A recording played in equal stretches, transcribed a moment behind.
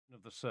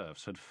of the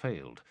serfs had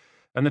failed,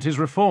 and that his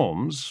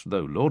reforms,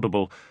 though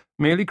laudable,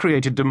 merely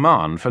created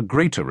demand for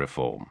greater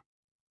reform.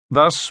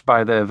 Thus,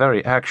 by their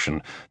very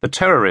action, the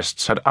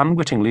terrorists had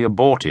unwittingly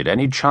aborted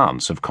any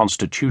chance of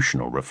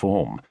constitutional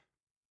reform.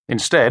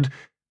 Instead,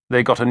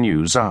 they got a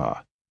new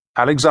Tsar,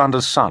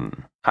 Alexander's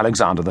son,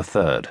 Alexander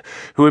III,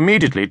 who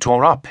immediately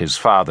tore up his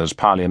father's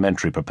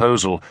parliamentary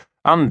proposal,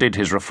 undid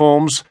his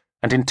reforms,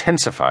 and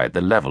intensified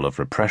the level of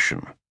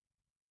repression.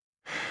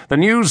 The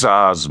new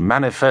Tsar's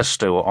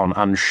Manifesto on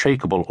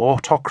Unshakable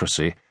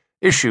Autocracy,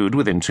 issued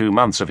within 2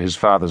 months of his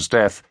father's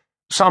death,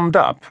 summed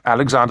up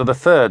Alexander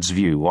III's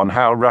view on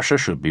how Russia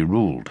should be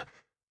ruled.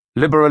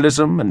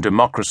 Liberalism and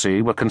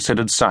democracy were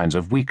considered signs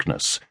of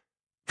weakness.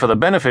 For the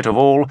benefit of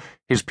all,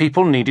 his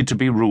people needed to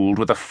be ruled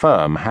with a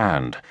firm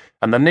hand,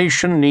 and the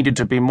nation needed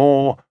to be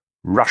more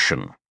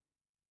Russian.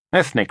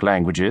 Ethnic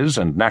languages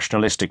and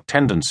nationalistic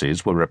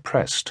tendencies were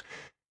repressed.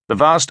 The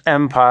vast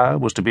empire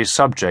was to be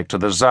subject to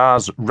the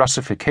Tsar's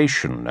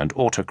Russification and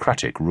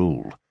autocratic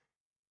rule.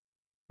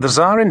 The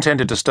Tsar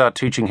intended to start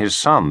teaching his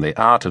son the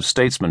art of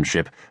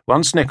statesmanship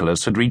once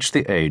Nicholas had reached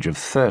the age of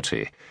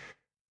 30.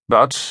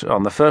 But,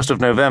 on the 1st of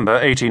November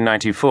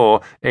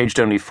 1894, aged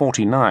only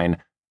 49,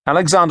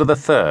 Alexander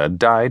III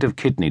died of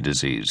kidney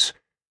disease.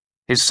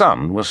 His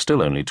son was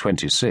still only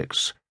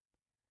 26.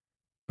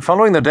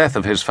 Following the death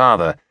of his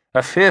father,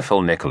 a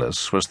fearful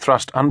Nicholas was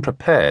thrust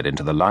unprepared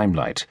into the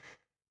limelight,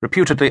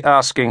 reputedly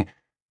asking,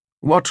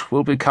 "What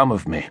will become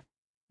of me,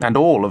 and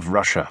all of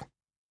Russia?"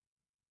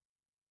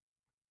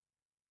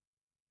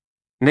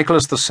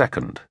 Nicholas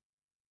II,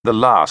 the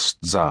last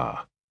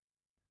Tsar.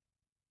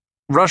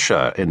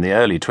 Russia in the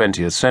early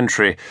 20th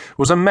century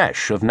was a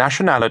mesh of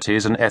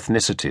nationalities and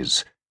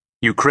ethnicities: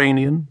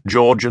 Ukrainian,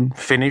 Georgian,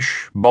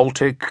 Finnish,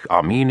 Baltic,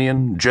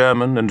 Armenian,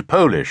 German, and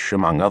Polish,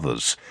 among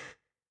others.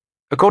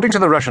 According to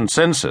the Russian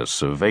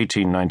census of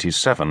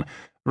 1897,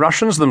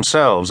 Russians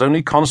themselves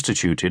only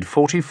constituted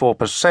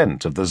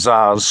 44% of the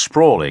Tsar's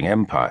sprawling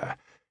empire.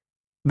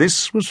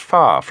 This was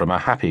far from a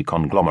happy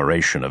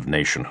conglomeration of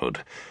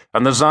nationhood,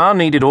 and the Tsar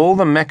needed all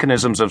the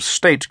mechanisms of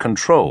state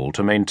control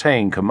to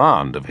maintain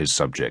command of his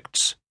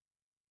subjects.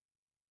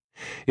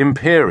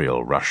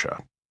 Imperial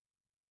Russia.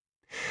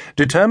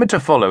 Determined to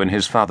follow in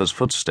his father's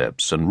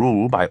footsteps and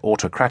rule by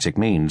autocratic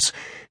means,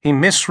 he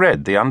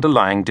misread the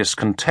underlying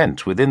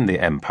discontent within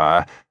the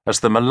empire as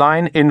the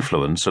malign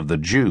influence of the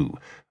Jew,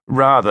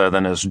 rather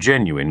than as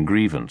genuine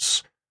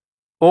grievance.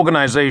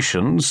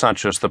 Organizations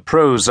such as the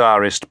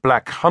pro-Tsarist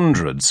Black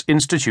Hundreds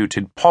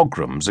instituted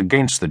pogroms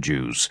against the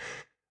Jews.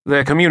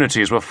 Their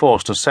communities were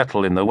forced to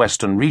settle in the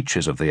western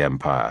reaches of the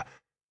empire,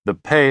 the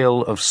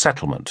Pale of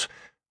Settlement,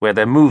 where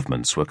their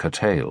movements were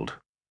curtailed.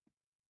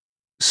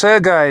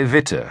 Sergei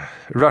Witte,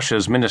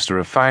 Russia's Minister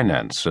of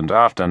Finance and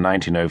after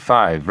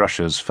 1905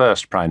 Russia's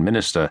first Prime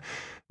Minister,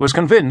 was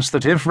convinced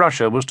that if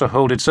Russia was to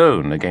hold its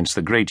own against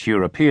the great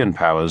European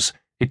powers,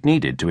 it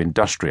needed to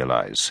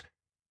industrialize.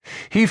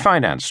 He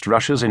financed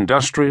Russia's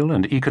industrial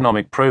and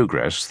economic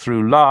progress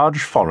through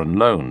large foreign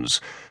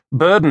loans,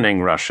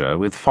 burdening Russia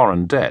with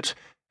foreign debt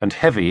and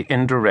heavy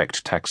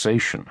indirect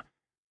taxation.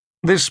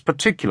 This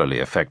particularly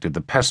affected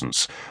the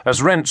peasants,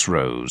 as rents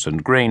rose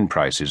and grain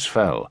prices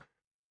fell.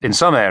 In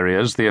some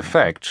areas, the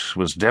effect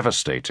was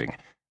devastating,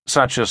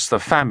 such as the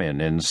famine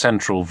in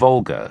central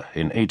Volga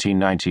in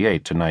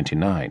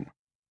 1898-99.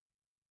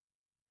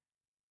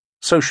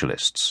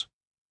 Socialists.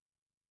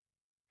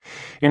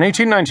 In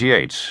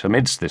 1898,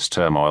 amidst this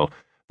turmoil,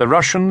 the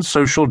Russian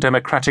Social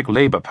Democratic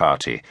Labour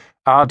Party,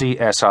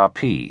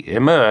 RDSRP,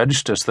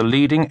 emerged as the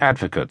leading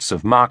advocates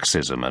of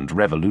Marxism and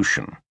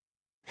revolution.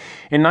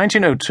 In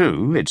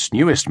 1902, its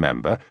newest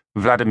member,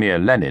 Vladimir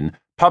Lenin,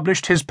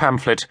 published his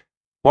pamphlet,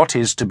 "What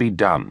is to be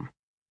Done?",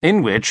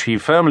 in which he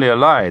firmly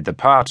allied the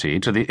party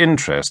to the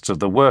interests of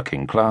the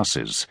working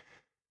classes.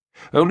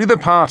 Only the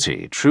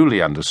party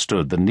truly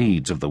understood the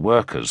needs of the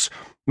workers,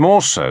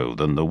 more so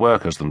than the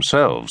workers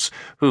themselves,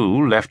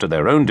 who, left to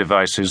their own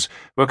devices,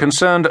 were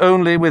concerned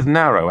only with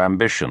narrow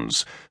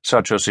ambitions,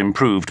 such as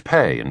improved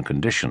pay and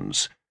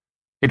conditions.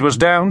 It was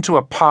down to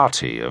a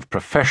party of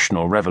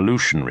professional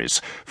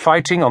revolutionaries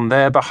fighting on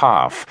their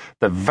behalf,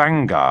 the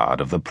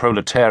vanguard of the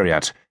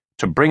proletariat,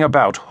 to bring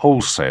about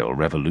wholesale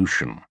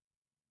revolution.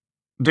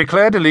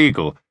 Declared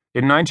illegal,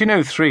 in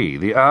 1903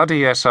 the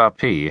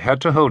RDSRP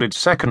had to hold its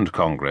second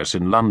Congress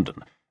in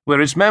London,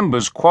 where its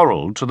members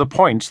quarrelled to the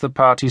point the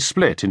party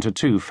split into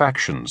 2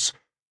 factions,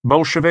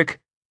 Bolshevik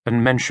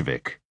and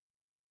Menshevik.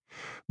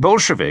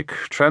 Bolshevik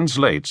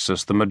translates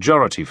as the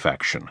majority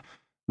faction,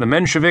 the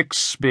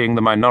Mensheviks being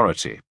the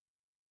minority.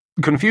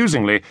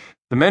 Confusingly,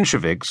 the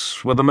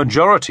Mensheviks were the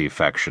majority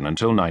faction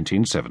until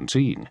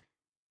 1917.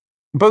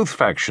 Both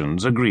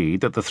factions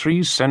agreed that the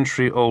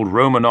 3-century-old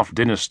Romanov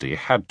dynasty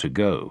had to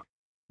go.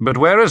 But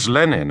whereas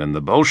Lenin and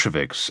the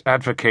Bolsheviks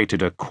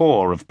advocated a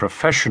core of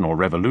professional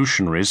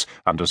revolutionaries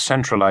under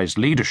centralized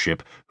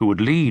leadership who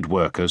would lead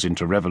workers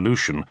into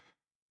revolution,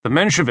 the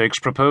Mensheviks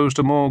proposed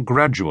a more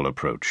gradual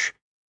approach.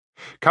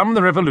 Come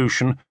the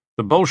revolution,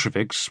 the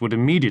Bolsheviks would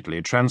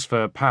immediately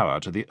transfer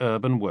power to the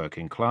urban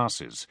working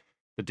classes,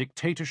 the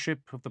dictatorship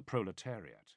of the proletariat.